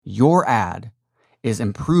your ad is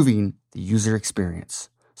improving the user experience.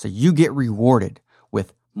 So you get rewarded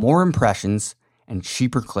with more impressions and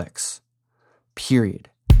cheaper clicks. Period.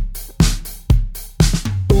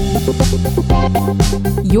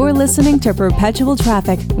 You're listening to Perpetual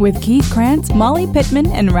Traffic with Keith Krantz, Molly Pittman,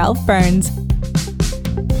 and Ralph Burns.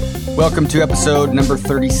 Welcome to episode number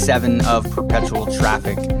 37 of Perpetual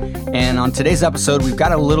Traffic. And on today's episode, we've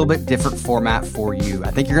got a little bit different format for you.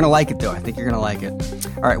 I think you're going to like it, though. I think you're going to like it.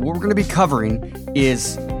 All right, what we're going to be covering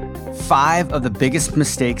is 5 of the biggest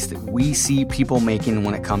mistakes that we see people making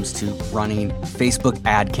when it comes to running Facebook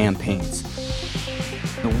ad campaigns.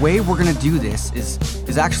 The way we're going to do this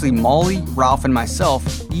is actually Molly, Ralph, and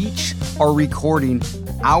myself each are recording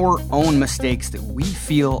our own mistakes that we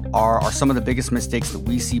feel are some of the biggest mistakes that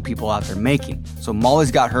we see people out there making. So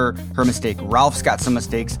Molly's got her mistake, Ralph's got some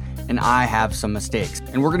mistakes, and I have some mistakes.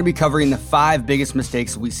 And we're going to be covering the 5 biggest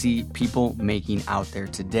mistakes we see people making out there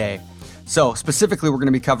today. So specifically, we're going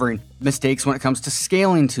to be covering mistakes when it comes to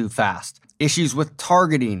scaling too fast, issues with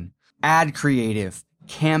targeting, ad creative,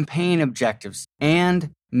 campaign objectives,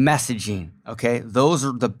 and messaging. Okay, those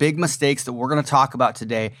are the big mistakes that we're going to talk about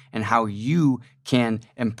today and how you can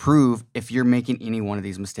improve if you're making any one of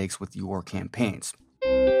these mistakes with your campaigns.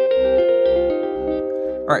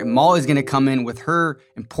 All right, Molly's going to come in with her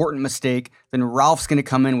important mistake. Then Ralph's going to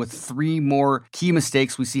come in with 3 more key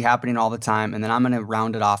mistakes we see happening all the time. And then I'm going to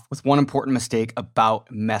round it off with one important mistake about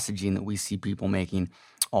messaging that we see people making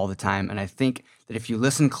all the time. And I think that if you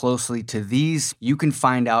listen closely to these, you can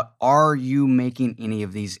find out, are you making any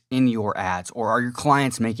of these in your ads, or are your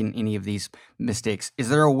clients making any of these mistakes? Is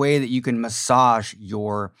there a way that you can massage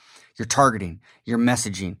your targeting, your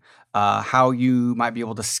messaging, how you might be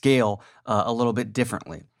able to scale a little bit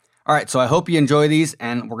differently? All right, so I hope you enjoy these,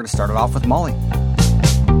 and we're going to start it off with Molly.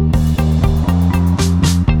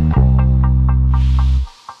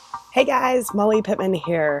 Hey guys, Molly Pittman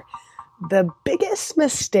here. The biggest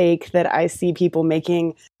mistake that I see people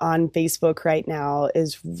making on Facebook right now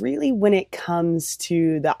is really when it comes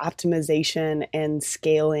to the optimization and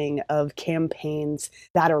scaling of campaigns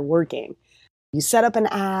that are working. You set up an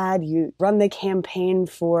ad, you run the campaign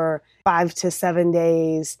for 5 to 7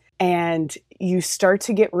 days, and you start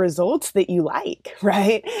to get results that you like,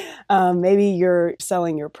 right? Maybe you're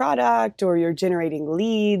selling your product, or you're generating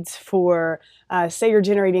leads for, say you're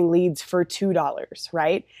generating leads for $2,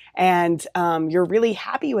 right? And you're really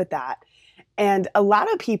happy with that. And a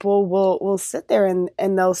lot of people will sit there and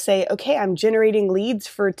they'll say, okay, I'm generating leads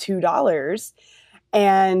for $2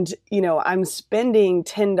 and, I'm spending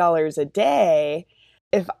 $10 a day.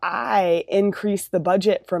 If I increase the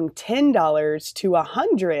budget from $10 to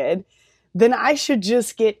 $100, then I should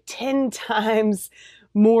just get 10 times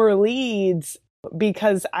more leads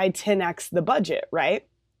because I 10x the budget, right?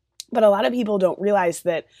 But a lot of people don't realize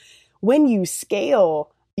that when you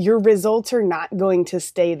scale, your results are not going to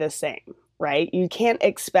stay the same, right? You can't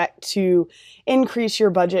expect to increase your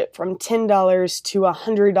budget from $10 to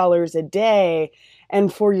 $100 a day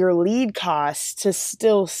and for your lead costs to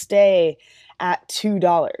still stay at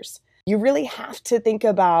 $2. You really have to think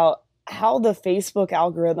about how the Facebook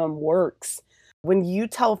algorithm works. When you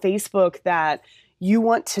tell Facebook that you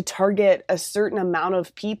want to target a certain amount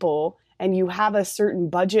of people and you have a certain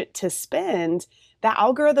budget to spend, the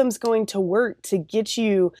algorithm's going to work to get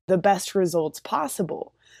you the best results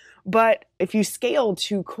possible. But if you scale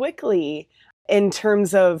too quickly in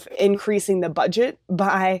terms of increasing the budget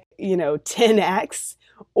by, 10x,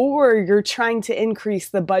 or you're trying to increase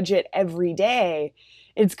the budget every day,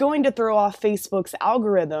 it's going to throw off Facebook's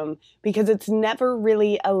algorithm because it's never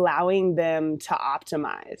really allowing them to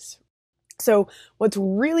optimize. So what's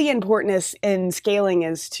really important in scaling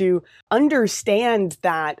is to understand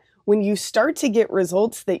that when you start to get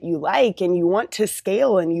results that you like and you want to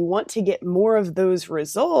scale and you want to get more of those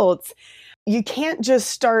results, you can't just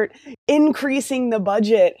start increasing the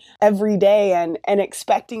budget every day and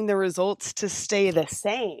expecting the results to stay the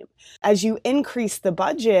same. As you increase the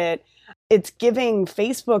budget, it's giving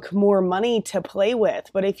Facebook more money to play with.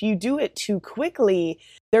 But if you do it too quickly,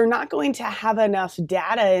 they're not going to have enough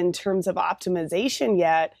data in terms of optimization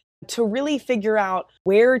yet to really figure out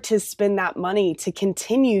where to spend that money to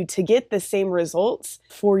continue to get the same results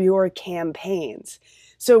for your campaigns.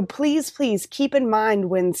 So please keep in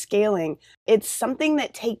mind when scaling, it's something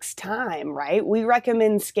that takes time, right? We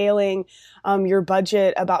recommend scaling your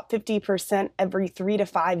budget about 50% every 3 to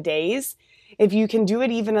 5 days. If you can do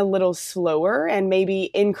it even a little slower and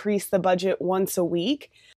maybe increase the budget once a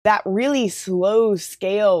week, that really slow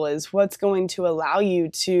scale is what's going to allow you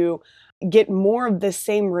to get more of the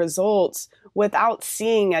same results without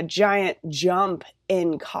seeing a giant jump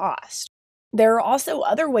in cost. There are also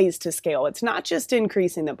other ways to scale. It's not just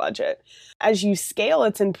increasing the budget. As you scale,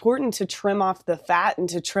 it's important to trim off the fat and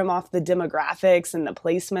to trim off the demographics and the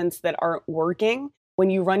placements that aren't working. When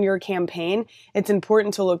you run your campaign, it's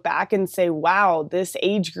important to look back and say, wow, this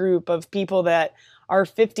age group of people that are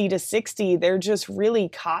 50 to 60, they're just really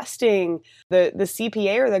costing, the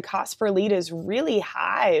CPA or the cost per lead is really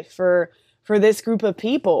high for this group of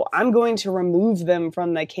people. I'm going to remove them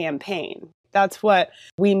from the campaign. That's what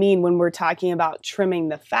we mean when we're talking about trimming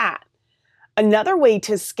the fat. Another way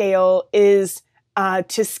to scale is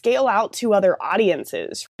to scale out to other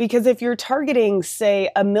audiences. Because if you're targeting, say,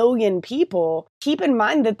 1 million people, keep in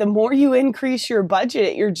mind that the more you increase your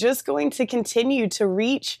budget, you're just going to continue to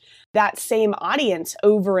reach that same audience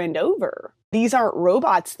over and over. These aren't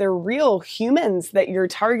robots, they're real humans that you're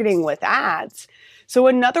targeting with ads. So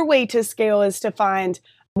another way to scale is to find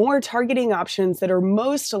more targeting options that are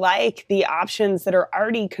most like the options that are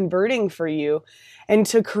already converting for you, and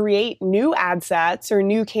to create new ad sets or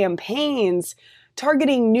new campaigns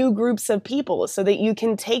targeting new groups of people so that you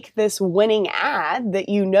can take this winning ad that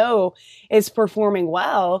you know is performing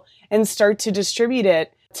well and start to distribute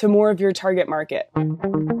it to more of your target market.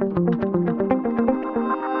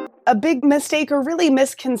 A big mistake or really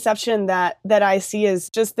misconception that I see is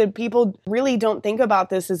just that people really don't think about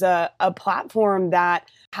this as a platform that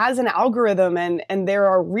has an algorithm and there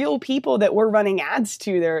are real people that we're running ads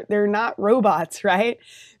to. They're not robots, right?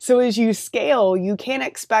 So as you scale, you can't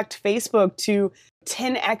expect Facebook to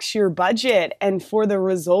 10x your budget and for the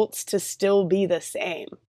results to still be the same.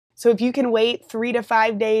 So if you can wait 3 to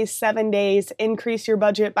 5 days, 7 days, increase your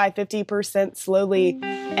budget by 50% slowly,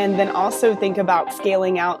 and then also think about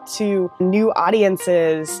scaling out to new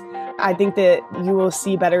audiences, I think that you will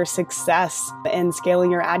see better success in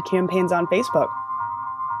scaling your ad campaigns on Facebook.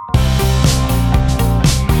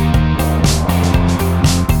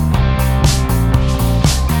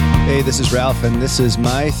 Hey, this is Ralph, and this is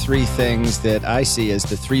my 3 things that I see as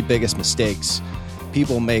the 3 biggest mistakes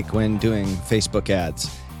people make when doing Facebook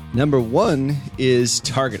ads. Number 1 is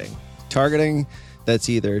targeting. Targeting that's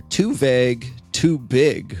either too vague, too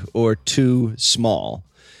big, or too small.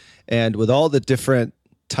 And with all the different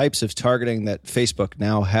types of targeting that Facebook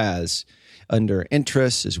now has under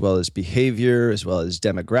interests, as well as behavior, as well as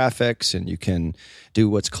demographics, and you can do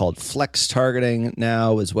what's called flex targeting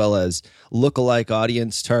now, as well as lookalike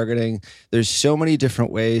audience targeting. There's so many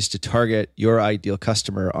different ways to target your ideal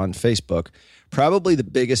customer on Facebook. Probably the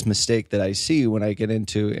biggest mistake that I see when I get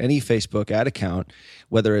into any Facebook ad account,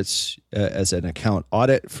 whether it's as an account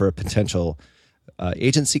audit for a potential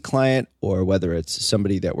agency client or whether it's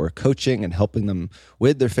somebody that we're coaching and helping them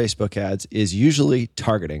with their Facebook ads, is usually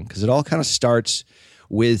targeting, because it all kind of starts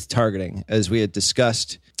with targeting. As we had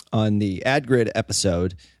discussed on the Ad Grid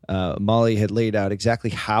episode, Molly had laid out exactly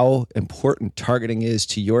how important targeting is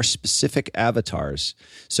to your specific avatars.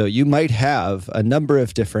 So you might have a number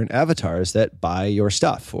of different avatars that buy your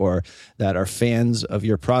stuff or that are fans of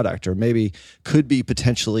your product or maybe could be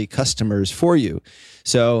potentially customers for you.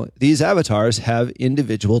 So these avatars have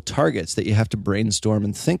individual targets that you have to brainstorm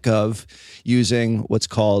and think of using what's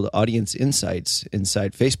called audience insights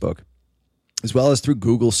inside Facebook, as well as through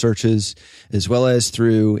Google searches, as well as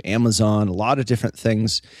through Amazon, a lot of different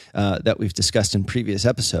things that we've discussed in previous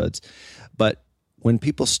episodes. But when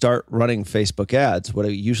people start running Facebook ads, what I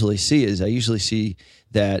usually see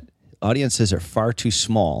that audiences are far too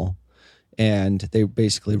small and they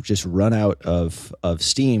basically just run out of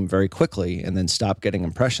steam very quickly and then stop getting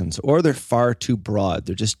impressions, or they're far too broad.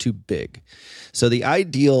 They're just too big. So the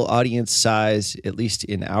ideal audience size, at least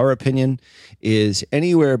in our opinion, is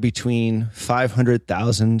anywhere between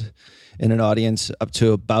 500,000 in an audience up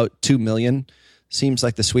to about 2 million. Seems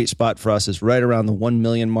like the sweet spot for us is right around the 1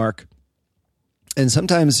 million mark. And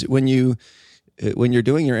sometimes when you're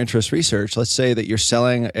doing your interest research, let's say that you're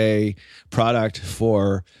selling a product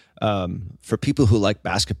for people who like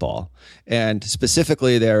basketball. And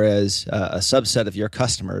specifically, there is a subset of your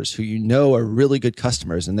customers who you know are really good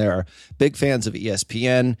customers, and they are big fans of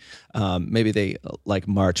ESPN. Maybe they like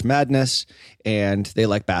March Madness, and they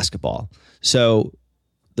like basketball. So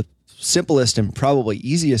the simplest and probably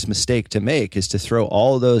easiest mistake to make is to throw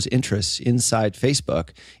all of those interests inside Facebook,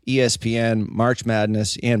 ESPN, March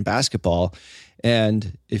Madness, and basketball.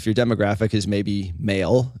 And if your demographic is maybe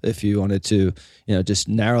male, if you wanted to, just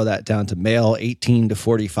narrow that down to male 18 to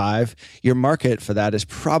 45, your market for that is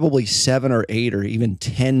probably 7 or 8 or even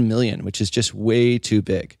 10 million, which is just way too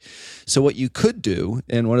big. So what you could do,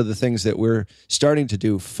 and one of the things that we're starting to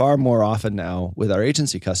do far more often now with our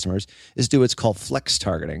agency customers, is do what's called flex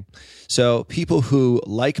targeting. So people who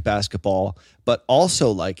like basketball, but also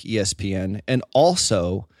like ESPN and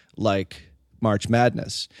also like March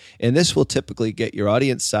Madness. And this will typically get your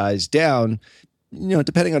audience size down,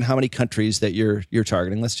 depending on how many countries that you're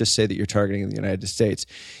targeting. Let's just say that you're targeting in the United States.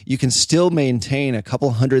 You can still maintain a couple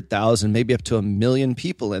 100,000, maybe up to 1 million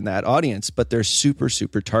people in that audience, but they're super,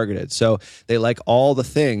 super targeted. So they like all the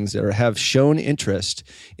things or have shown interest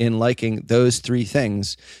in liking those 3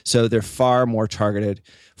 things. So they're far more targeted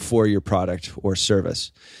for your product or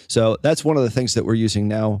service. So that's one of the things that we're using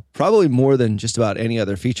now, probably more than just about any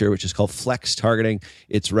other feature, which is called flex targeting.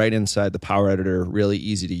 It's right inside the Power Editor, really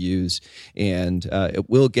easy to use, and it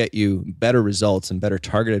will get you better results and better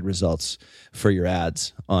targeted results for your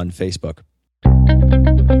ads on Facebook.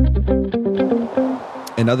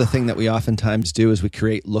 Another thing that we oftentimes do is we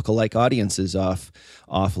create lookalike audiences off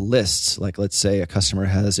lists. Like, let's say a customer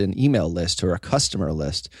has an email list or a customer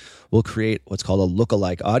list. We'll create what's called a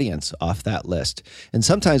lookalike audience off that list. And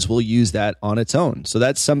sometimes we'll use that on its own. So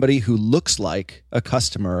that's somebody who looks like a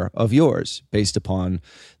customer of yours based upon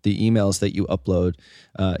the emails that you upload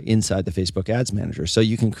inside the Facebook Ads Manager. So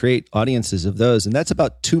you can create audiences of those. And that's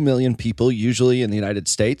about 2 million people usually in the United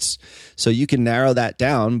States. So you can narrow that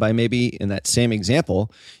down by maybe, in that same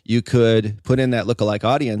example, you could put in that lookalike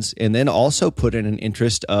audience and then also put in an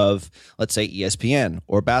interest of, let's say, ESPN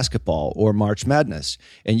or basketball or March Madness.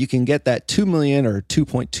 And you can get that 2 million or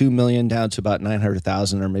 2.2 million down to about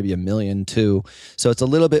 900,000 or maybe 1 million too. So it's a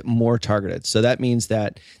little bit more targeted. So that means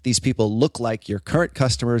that these people look like your current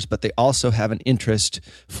customers, but they also have an interest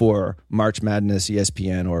for March Madness,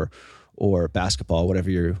 ESPN, or basketball,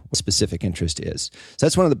 whatever your specific interest is. So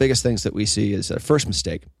that's one of the biggest things that we see is a first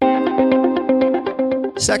mistake.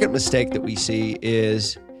 Second mistake that we see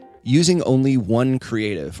is using only one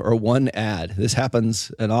creative or one ad. This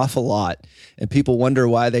happens an awful lot, and people wonder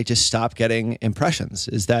why they just stop getting impressions.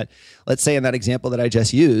 Is that, let's say in that example that I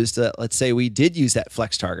just used, let's say we did use that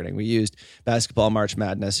flex targeting. We used basketball, March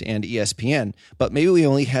Madness, and ESPN, but maybe we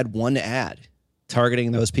only had one ad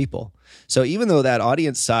targeting those people. So even though that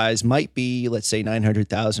audience size might be, let's say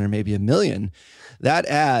 900,000 or maybe 1 million, that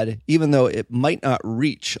ad, even though it might not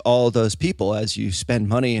reach all those people as you spend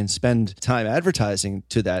money and spend time advertising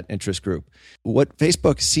to that interest group, what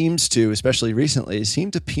Facebook seems to, especially recently,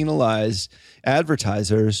 seem to penalize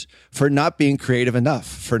advertisers for not being creative enough,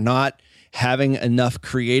 for not having enough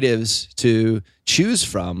creatives to choose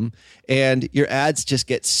from, and your ads just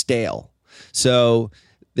get stale. So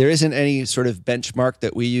there isn't any sort of benchmark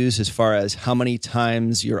that we use as far as how many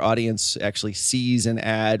times your audience actually sees an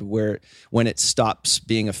ad when it stops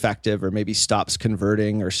being effective or maybe stops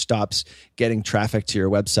converting or stops getting traffic to your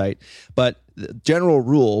website. But the general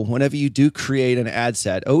rule, whenever you do create an ad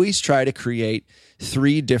set, always try to create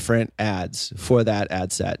 3 different ads for that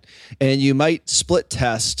ad set. And you might split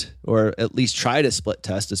test, or at least try to split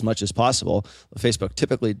test as much as possible. Facebook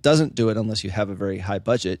typically doesn't do it unless you have a very high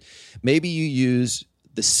budget. Maybe you use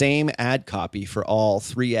the same ad copy for all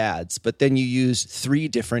 3 ads, but then you use 3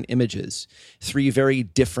 different images, 3 very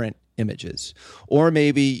different images. Or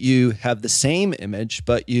maybe you have the same image,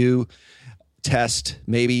 but you test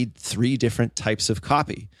maybe 3 different types of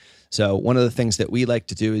copy. So one of the things that we like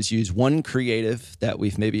to do is use one creative that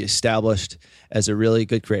we've maybe established as a really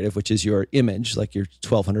good creative, which is your image, like your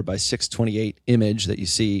 1200 by 628 image that you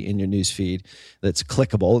see in your newsfeed that's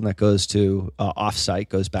clickable and that goes to offsite,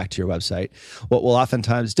 goes back to your website. What we'll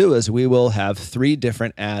oftentimes do is we will have 3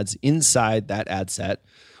 different ads inside that ad set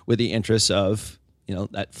with the interests of,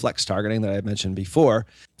 that flex targeting that I mentioned before.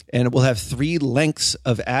 And we'll have 3 lengths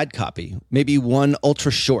of ad copy, maybe one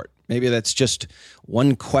ultra short. Maybe that's just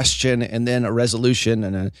one question and then a resolution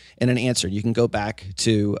and an answer. You can go back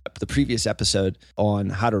to the previous episode on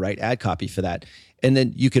how to write ad copy for that. And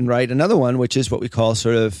then you can write another one, which is what we call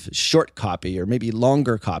sort of short copy or maybe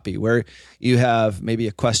longer copy, where you have maybe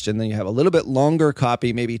a question, then you have a little bit longer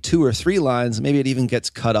copy, maybe 2 or 3 lines. Maybe it even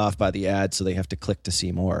gets cut off by the ad, so they have to click to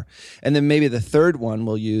see more. And then maybe the third one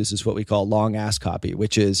we'll use is what we call long ass copy,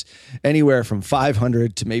 which is anywhere from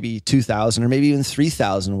 500 to maybe 2,000 or maybe even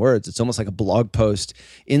 3,000 words. It's almost like a blog post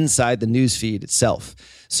inside the newsfeed itself.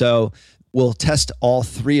 So we'll test all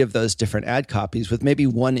 3 of those different ad copies with maybe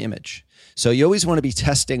one image. So you always want to be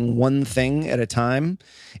testing one thing at a time.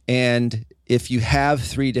 And if you have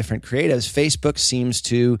 3 different creatives, Facebook seems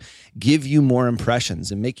to give you more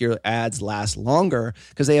impressions and make your ads last longer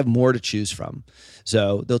because they have more to choose from.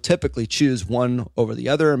 So they'll typically choose one over the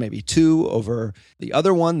other, or maybe 2 over the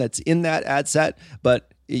other one that's in that ad set.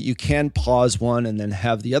 But you can pause one and then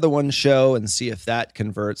have the other one show and see if that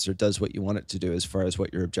converts or does what you want it to do as far as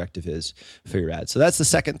what your objective is for your ad. So that's the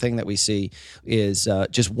second thing that we see is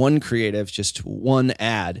just one creative, just one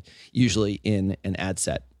ad, usually in an ad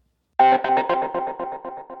set.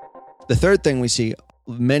 The third thing we see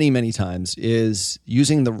many, many times is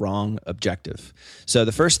using the wrong objective. So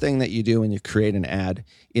the first thing that you do when you create an ad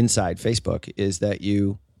inside Facebook is that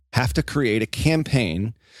you have to create a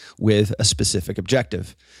campaign with a specific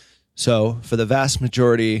objective. So for the vast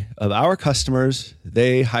majority of our customers,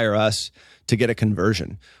 they hire us to get a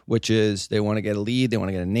conversion, which is they want to get a lead, they want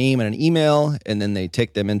to get a name and an email, and then they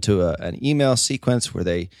take them into an email sequence where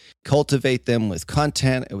they cultivate them with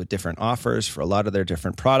content and with different offers for a lot of their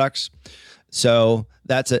different products. So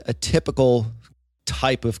that's a typical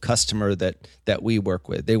type of customer that we work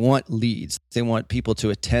with. They want leads. They want people to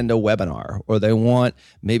attend a webinar, or they want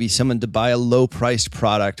maybe someone to buy a low-priced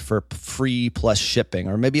product for free plus shipping,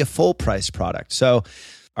 or maybe a full-priced product. So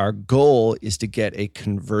our goal is to get a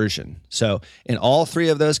conversion. So in all three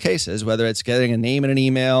of those cases, whether it's getting a name and an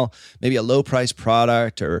email, maybe a low-priced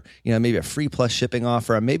product, or maybe a free plus shipping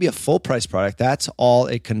offer, or maybe a full-price product, that's all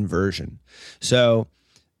a conversion. So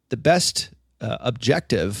the best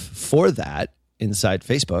objective for that inside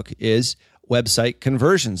Facebook is website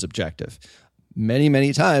conversions objective. Many,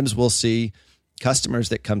 many times we'll see customers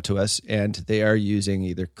that come to us and they are using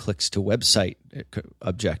either clicks to website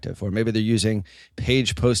objective, or maybe they're using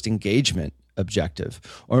page post engagement objective,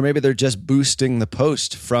 or maybe they're just boosting the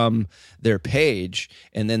post from their page,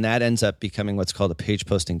 and then that ends up becoming what's called a page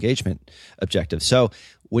post engagement objective. So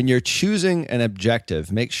when you're choosing an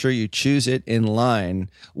objective, make sure you choose it in line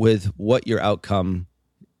with what your outcome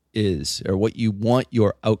is, or what you want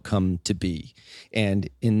your outcome to be. And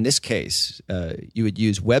in this case, you would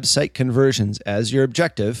use website conversions as your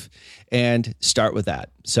objective and start with that.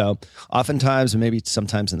 So oftentimes, and maybe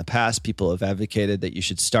sometimes in the past, people have advocated that you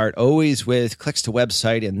should start always with clicks to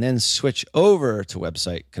website and then switch over to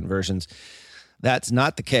website conversions. That's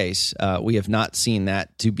not the case. We have not seen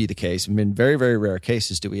that to be the case. In very, very rare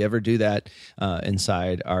cases do we ever do that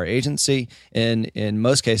inside our agency. And in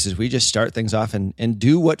most cases, we just start things off and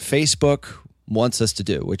do what Facebook wants us to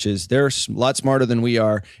do, which is they're a lot smarter than we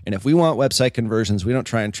are. And if we want website conversions, we don't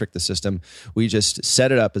try and trick the system. We just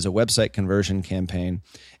set it up as a website conversion campaign.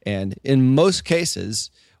 And in most cases,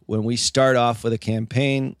 when we start off with a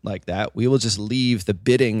campaign like that, we will just leave the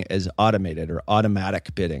bidding as automated or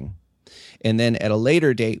automatic bidding. And then at a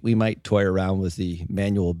later date, we might toy around with the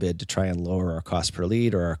manual bid to try and lower our cost per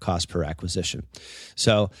lead or our cost per acquisition.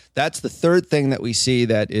 So that's the third thing that we see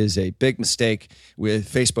that is a big mistake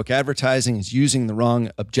with Facebook advertising, is using the wrong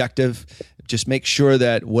objective. Just make sure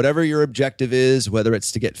that whatever your objective is, whether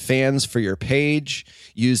it's to get fans for your page,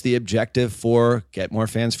 use the objective for get more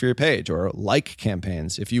fans for your page, or like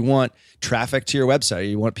campaigns. If you want traffic to your website,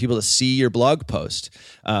 you want people to see your blog post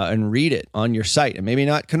and read it on your site, and maybe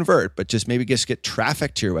not convert, but just maybe just get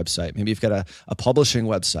traffic to your website. Maybe you've got a publishing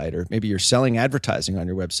website, or maybe you're selling advertising on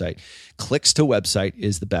your website. Clicks to website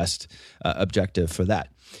is the best objective for that.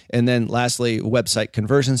 And then lastly, website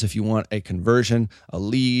conversions. If you want a conversion, a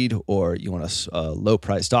lead, or you want a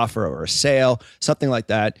low-priced offer or a sale, something like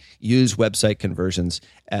that, use website conversions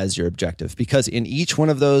as your objective. Because in each one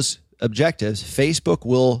of those objectives, Facebook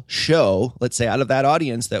will show, let's say out of that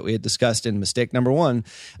audience that we had discussed in mistake number one,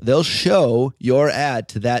 they'll show your ad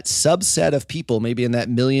to that subset of people, maybe in that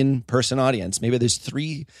 1 million person audience. Maybe there's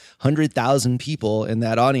 300,000 people in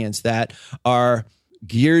that audience that are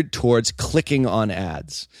geared towards clicking on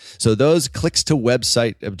ads. So those clicks to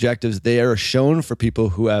website objectives, they are shown for people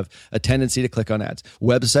who have a tendency to click on ads.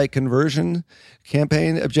 Website conversion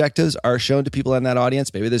campaign objectives are shown to people in that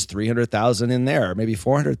audience. Maybe there's 300,000 in there, maybe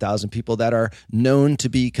 400,000 people that are known to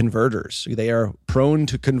be converters. They are prone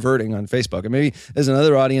to converting on Facebook. And maybe there's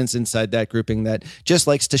another audience inside that grouping that just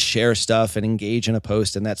likes to share stuff and engage in a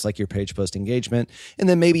post, and that's like your page post engagement. And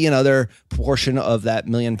then maybe another portion of that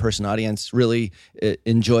 1 million person audience really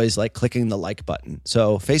enjoys like clicking the like button.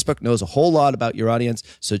 So Facebook knows a whole lot about your audience.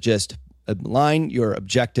 So just align your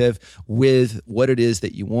objective with what it is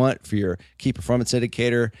that you want for your key performance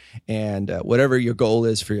indicator and whatever your goal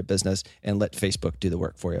is for your business, and let Facebook do the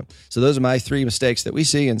work for you. So those are my 3 mistakes that we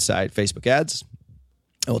see inside Facebook ads.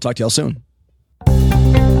 And we'll talk to y'all soon.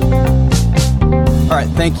 All right.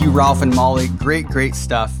 Thank you, Ralph and Molly. Great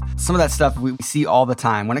stuff. Some of that stuff we see all the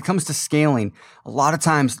time. When it comes to scaling, a lot of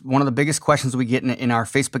times, one of the biggest questions we get in our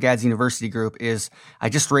Facebook Ads University group is, I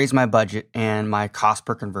just raised my budget and my cost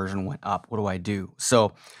per conversion went up. What do I do?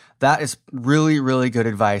 So that is really, really good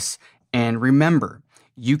advice. And remember,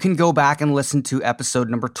 you can go back and listen to episode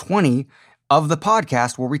number 20 of the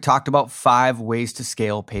podcast where we talked about 5 ways to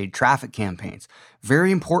scale paid traffic campaigns.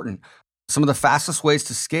 Very important. Some of the fastest ways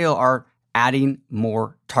to scale are adding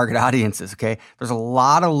more target audiences, okay? There's a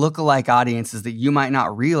lot of lookalike audiences that you might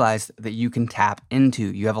not realize that you can tap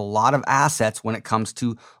into. You have a lot of assets when it comes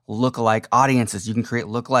to lookalike audiences. You can create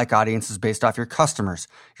lookalike audiences based off your customers,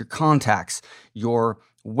 your contacts, your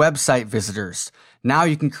website visitors. Now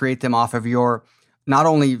you can create them off of your not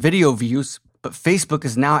only video views, but Facebook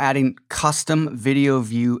is now adding custom video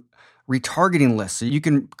view retargeting lists. So you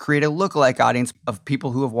can create a lookalike audience of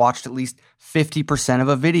people who have watched at least 50% of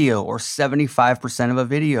a video or 75% of a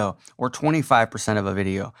video or 25% of a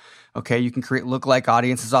video. Okay, you can create lookalike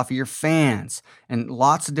audiences off of your fans and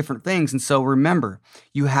lots of different things. And so remember,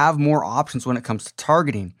 you have more options when it comes to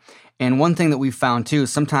targeting. And one thing that we've found too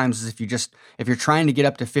is sometimes if you're trying to get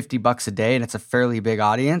up to $50 a day and it's a fairly big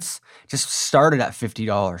audience, just start it at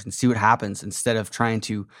 $50 and see what happens instead of trying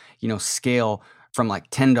to, scale from like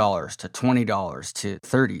 $10 to $20 to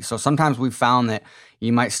 $30. So sometimes we've found that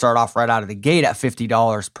you might start off right out of the gate at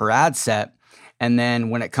 $50 per ad set. And then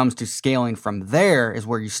when it comes to scaling from there is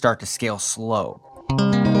where you start to scale slow.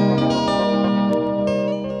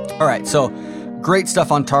 All right. So great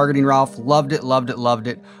stuff on targeting, Ralph. Loved it.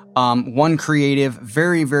 One creative,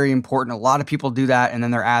 very, very important. A lot of people do that and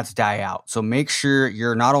then their ads die out. So make sure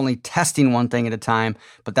you're not only testing one thing at a time,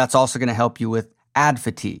 but that's also going to help you with ad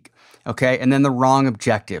fatigue. Okay. And then the wrong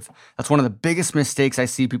objective. That's one of the biggest mistakes I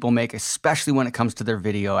see people make, especially when it comes to their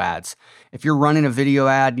video ads. If you're running a video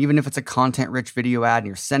ad, even if it's a content-rich video ad and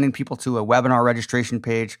you're sending people to a webinar registration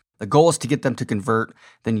page, the goal is to get them to convert,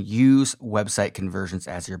 then use website conversions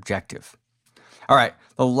as your objective. All right.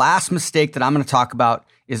 The last mistake that I'm going to talk about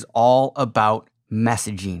is all about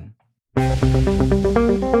messaging.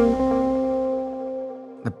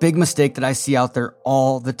 The big mistake that I see out there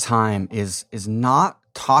all the time is not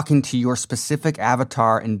talking to your specific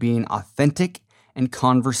avatar and being authentic and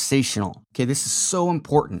conversational. Okay, this is so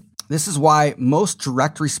important. This is why most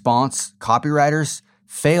direct response copywriters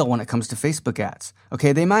fail when it comes to Facebook ads.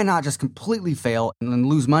 Okay, they might not just completely fail and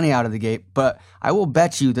lose money out of the gate, but I will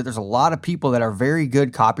bet you that there's a lot of people that are very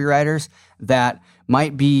good copywriters that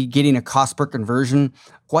might be getting a cost per conversion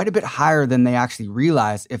quite a bit higher than they actually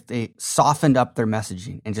realize if they softened up their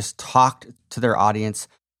messaging and just talked to their audience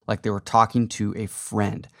like they were talking to a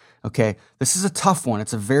friend. Okay, this is a tough one.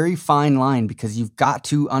 It's a very fine line because you've got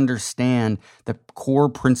to understand the core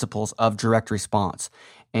principles of direct response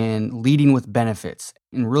and leading with benefits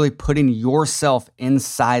and really putting yourself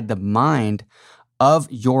inside the mind of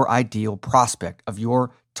your ideal prospect, of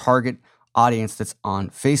your target audience that's on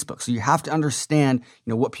Facebook. So you have to understand,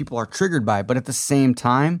 what people are triggered by, but at the same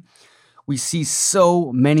time, we see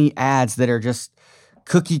so many ads that are just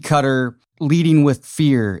cookie cutter, leading with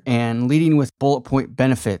fear and leading with bullet point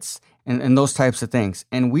benefits and those types of things.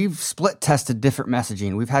 And we've split tested different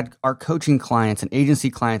messaging. We've had our coaching clients and agency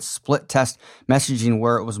clients split test messaging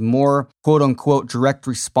where it was more quote unquote direct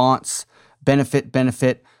response, benefit,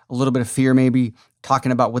 a little bit of fear, maybe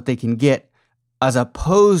talking about what they can get, as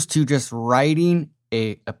opposed to just writing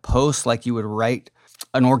a post like you would write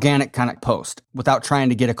an organic kind of post without trying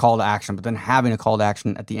to get a call to action, but then having a call to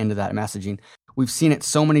action at the end of that messaging. We've seen it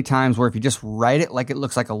so many times where if you just write it like it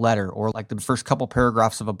looks like a letter or like the first couple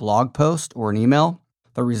paragraphs of a blog post or an email,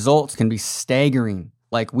 the results can be staggering.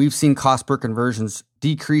 Like we've seen cost per conversions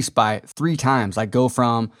decrease by 3 times, like go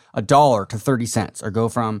from $1 to 30 cents or go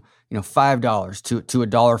from $5 to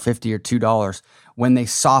 $1.50 or $2 when they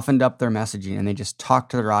softened up their messaging and they just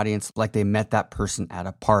talked to their audience like they met that person at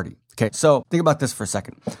a party. Okay, so think about this for a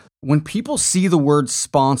second. When people see the word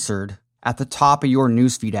sponsored at the top of your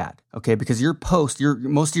newsfeed ad, okay, because your post,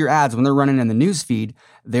 most of your ads, when they're running in the newsfeed,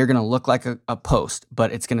 they're going to look like a post,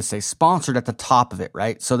 but it's going to say sponsored at the top of it,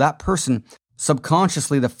 right? So that person,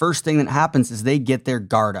 subconsciously, the first thing that happens is they get their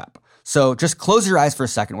guard up. So just close your eyes for a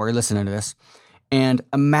second while you're listening to this and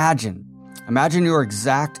imagine your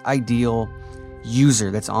exact ideal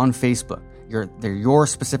user that's on Facebook. They're your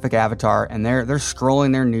specific avatar and they're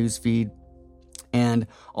scrolling their newsfeed. And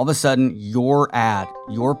all of a sudden, your ad,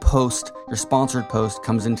 your post, your sponsored post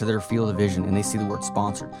comes into their field of vision and they see the word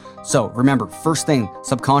sponsored. So remember, first thing,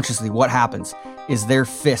 subconsciously, what happens is their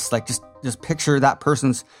fists, like just picture that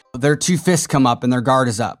person's, their 2 fists come up and their guard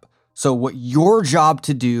is up. So what your job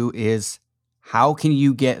to do is, how can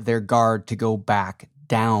you get their guard to go back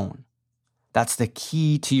down? That's the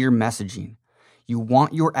key to your messaging. You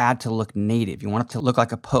want your ad to look native. You want it to look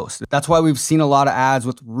like a post. That's why we've seen a lot of ads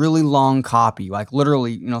with really long copy, like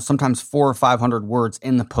literally, sometimes 400 or 500 words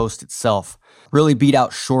in the post itself. Really beat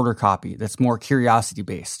out shorter copy that's more curiosity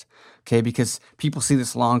based. Okay, because people see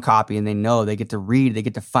this long copy and they know they get to read, they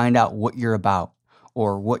get to find out what you're about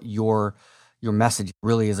or what your your message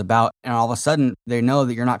really is about. And all of a sudden, they know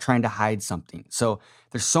that you're not trying to hide something. So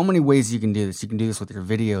there's so many ways you can do this. You can do this with your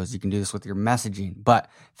videos. You can do this with your messaging. But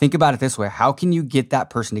think about it this way. How can you get that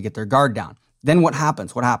person to get their guard down? Then what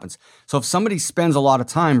happens? What happens? So if somebody spends a lot of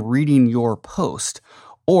time reading your post,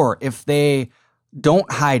 or if they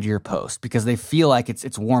don't hide your post because they feel like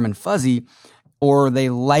it's warm and fuzzy, or they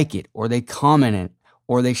like it, or they comment it,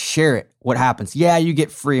 or they share it, what happens? Yeah, you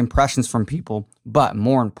get free impressions from people, but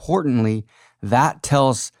more importantly, that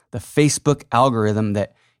tells the Facebook algorithm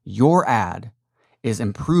that your ad is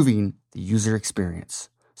improving the user experience.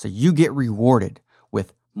 So you get rewarded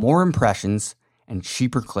with more impressions and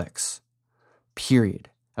cheaper clicks, period.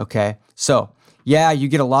 Okay? So yeah, you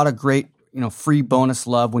get a lot of great, free bonus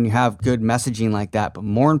love when you have good messaging like that. But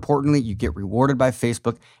more importantly, you get rewarded by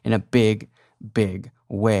Facebook in a big, big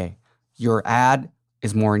way. Your ad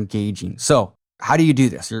is more engaging. So how do you do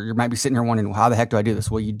this? You might be sitting here wondering, well, how the heck do I do this?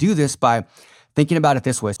 Well, you do this by thinking about it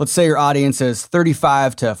this way. Let's say your audience is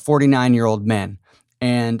 35 to 49-year-old men,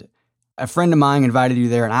 and a friend of mine invited you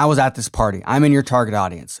there, and I was at this party. I'm in your target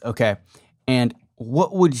audience, okay? And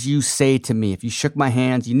what would you say to me if you shook my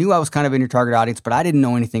hands? You knew I was kind of in your target audience, but I didn't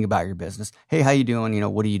know anything about your business. Hey, how you doing?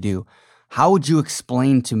 What do you do? How would you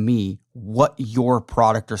explain to me what your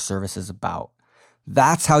product or service is about?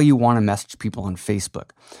 That's how you want to message people on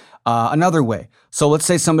Facebook. Another way. So let's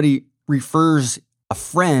say somebody refers a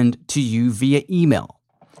friend to you via email.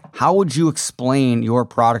 How would you explain your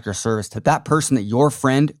product or service to that person that your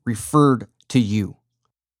friend referred to you?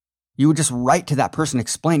 You would just write to that person,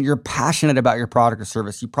 explain you're passionate about your product or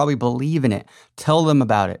service. You probably believe in it. Tell them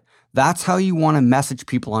about it. That's how you want to message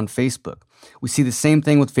people on Facebook. We see the same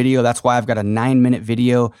thing with video. That's why I've got a 9-minute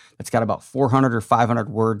video that's got about 400 or 500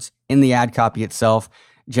 words in the ad copy itself,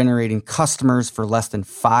 generating customers for less than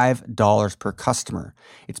 $5 per customer.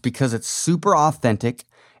 It's because it's super authentic.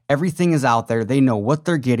 Everything is out there. They know what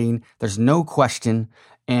they're getting. There's no question.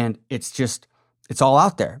 And it's all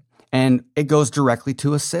out there. And it goes directly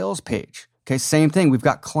to a sales page. Okay, same thing. We've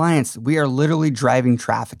got clients. We are literally driving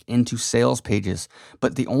traffic into sales pages.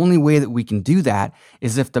 But the only way that we can do that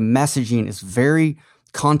is if the messaging is very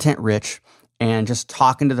content rich and just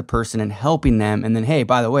talking to the person and helping them. And then, hey,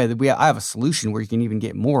 by the way, I have a solution where you can even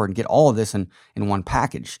get more and get all of this in one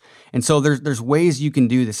package. And so there's ways you can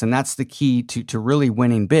do this. And that's the key to really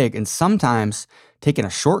winning big. And sometimes taking a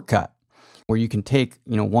shortcut, where you can take,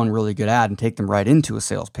 one really good ad and take them right into a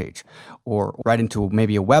sales page or right into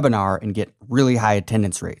maybe a webinar and get really high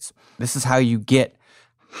attendance rates. This is how you get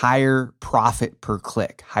higher profit per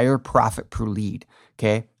click, higher profit per lead,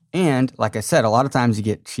 okay? And like I said, a lot of times you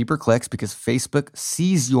get cheaper clicks because Facebook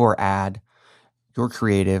sees your ad, your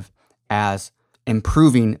creative, as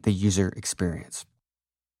improving the user experience.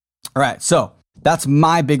 All right, so that's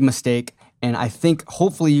my big mistake. And I think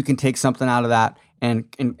hopefully you can take something out of that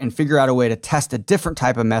and figure out a way to test a different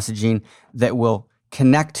type of messaging that will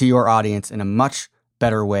connect to your audience in a much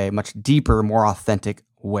better way, much deeper, more authentic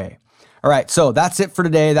way. All right, so that's it for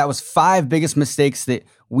today. That was 5 biggest mistakes that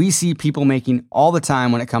we see people making all the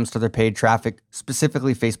time when it comes to their paid traffic,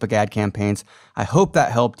 specifically Facebook ad campaigns. I hope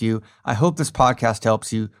that helped you. I hope this podcast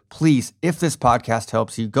helps you. Please, if this podcast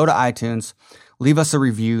helps you, go to iTunes, leave us a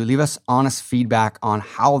review, leave us honest feedback on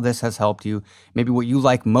how this has helped you, maybe what you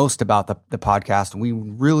like most about the podcast. We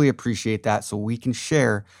really appreciate that so we can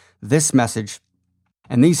share this message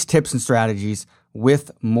and these tips and strategies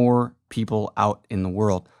with more people out in the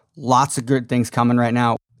world. Lots of good things coming right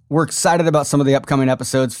now. We're excited about some of the upcoming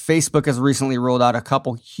episodes. Facebook has recently rolled out a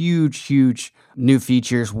couple huge new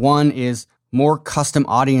features. One is more custom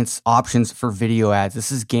audience options for video ads.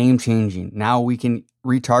 This is game changing. Now we can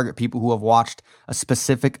retarget people who have watched a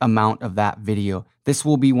specific amount of that video. This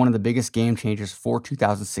will be one of the biggest game changers for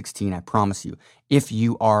 2016, I promise you, if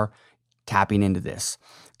you are tapping into this.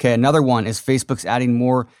 Okay, another one is Facebook's adding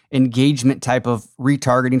more engagement type of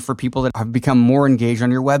retargeting for people that have become more engaged on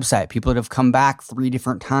your website, people that have come back 3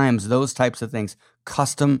 different times, those types of things.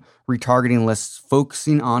 Custom retargeting lists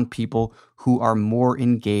focusing on people who are more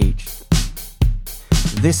engaged.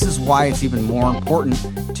 This is why it's even more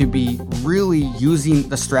important to be really using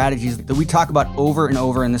the strategies that we talk about over and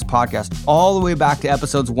over in this podcast, all the way back to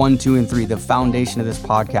episodes 1, 2, and 3, the foundation of this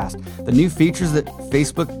podcast. The new features that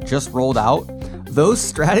Facebook just rolled out, those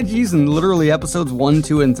strategies in literally episodes 1,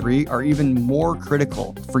 2, and 3 are even more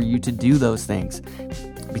critical for you to do those things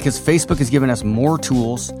because Facebook has given us more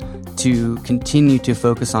tools to continue to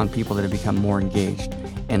focus on people that have become more engaged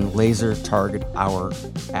and laser target our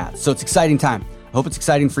ads. So it's exciting time. I hope it's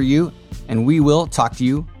exciting for you, and we will talk to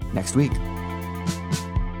you next week.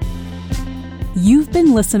 You've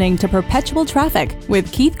been listening to Perpetual Traffic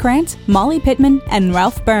with Keith Krantz, Molly Pittman, and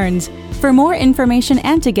Ralph Burns. For more information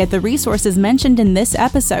and to get the resources mentioned in this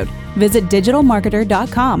episode, visit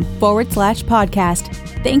digitalmarketer.com/podcast.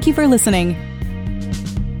 Thank you for listening.